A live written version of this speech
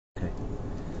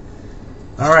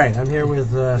All right, I'm here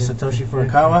with Satoshi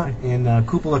Furukawa in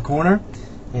Cupola Corner.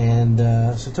 And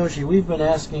Satoshi, we've been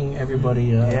asking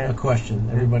everybody a question,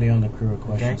 everybody on the crew a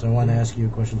question. So I want to ask you a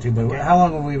question too. But how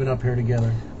long have we been up here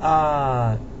together?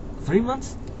 3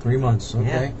 months. 3 months,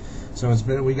 okay. So it's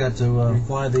been, we got to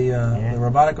fly the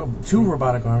robotic, two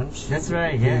robotic arms. That's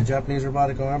right, the Japanese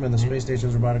robotic arm and the space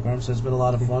station's robotic arm. So it's been a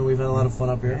lot of fun. We've had a lot of fun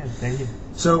up here. Thank you.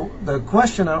 So the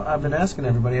question I've been asking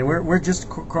everybody, and we're just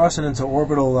crossing into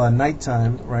orbital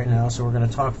nighttime right now, so we're going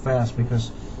to talk fast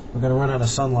because we're going to run out of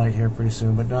sunlight here pretty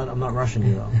soon. But I'm not rushing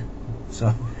you though.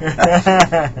 So,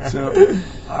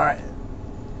 all right.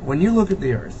 When you look at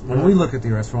the Earth, when we look at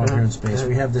the Earth from up here in space,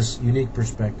 we have this unique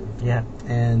perspective. Yeah.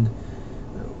 And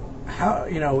how,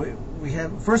 we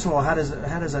have, first of all, how does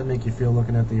that make you feel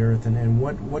looking at the Earth, and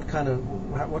what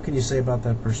can you say about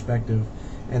that perspective,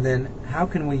 and then how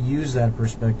can we use that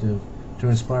perspective to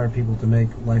inspire people to make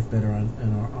life better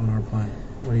on our planet?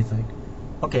 What do you think?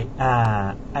 Okay,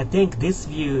 I think this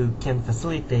view can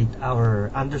facilitate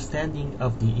our understanding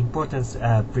of the importance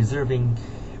of preserving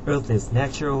Earth's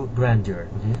natural grandeur.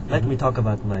 Let me talk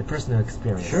about my personal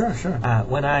experience. Sure.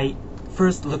 When I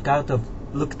first looked out of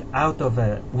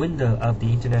a window of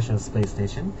the International Space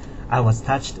Station, I was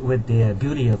touched with the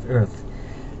beauty of Earth.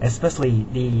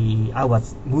 Especially I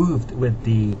was moved with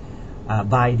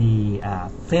by the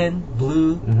thin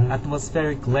blue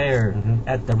atmospheric layer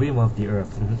at the rim of the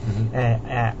Earth.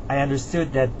 I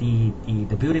understood that the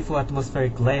beautiful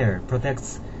atmospheric layer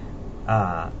protects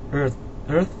Earth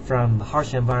from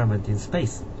harsh environment in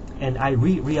space, and I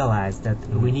realized that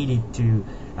we needed to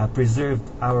preserve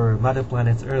our mother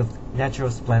planet's Earth natural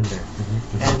splendor.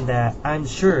 And I'm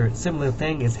sure similar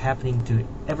thing is happening to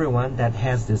everyone that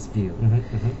has this view.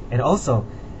 And also,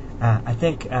 I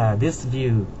think this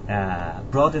view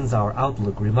broadens our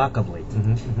outlook remarkably,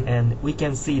 and we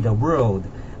can see the world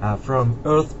from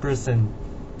Earth person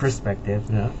perspective.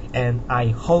 And I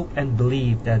hope and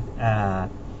believe that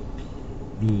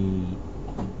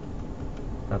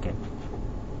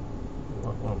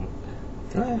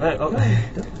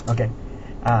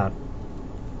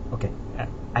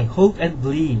I hope and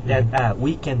believe that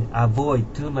we can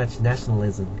avoid too much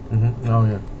nationalism.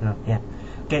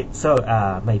 Okay, so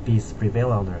may peace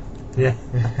prevail on Earth. Yeah,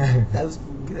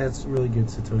 that's really good,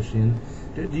 Satoshi. And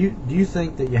do you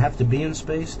think that you have to be in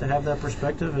space to have that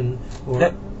perspective,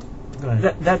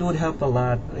 that would help a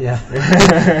lot? Yeah.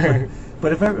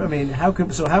 But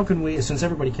how can we, since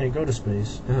everybody can't go to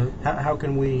space, how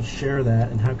can we share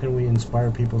that, and how can we inspire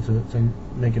people to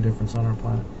make a difference on our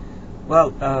planet?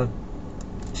 Well,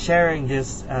 sharing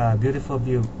this beautiful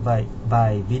view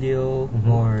by video,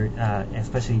 or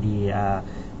especially the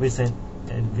recent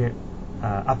and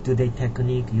up-to-date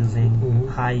technique using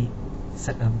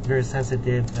very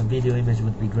sensitive video image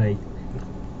would be great.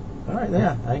 All right,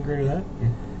 yeah, I agree with that.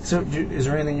 So, is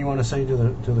there anything you want to say to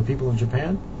the people of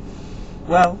Japan?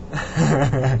 Well,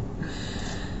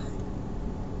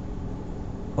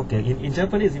 okay, in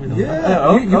Japanese, even though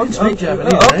you can speak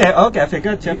Japanese. Okay, I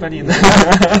forgot Japanese.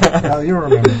 Well, you'll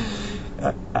remember.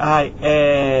 はい、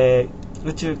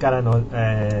宇宙からの、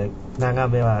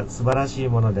眺めは素晴らしい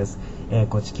ものです。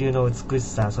地球の美し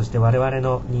さ、そして我々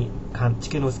の地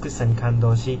球の美しさに感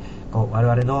動し、我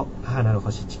々の母なる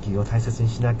星地球を大切に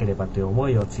しなければという思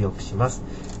いを強くします。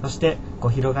そして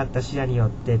広がった視野によっ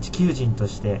て地球人と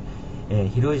して、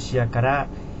広い視野から、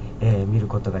見る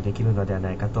ことができるのでは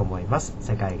ないかと思います。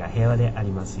世界が平和であ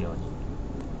りますように。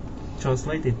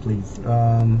Translate it, please.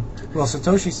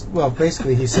 Well,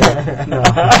 basically he said, no.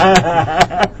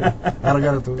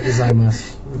 Arigatou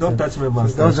gozaimasu. Don't touch my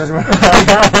mustache. Don't touch my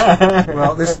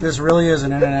Well, this really is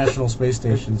an international space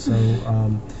station. So,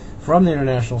 from the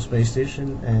International Space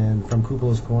Station and from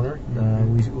Cupola's Corner,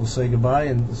 we will say goodbye.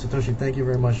 And Satoshi, thank you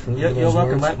very much for those You're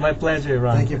welcome. words. My pleasure,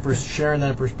 Ron. Thank you for sharing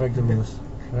that perspective with us.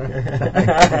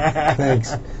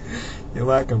 Thanks. You're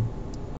welcome.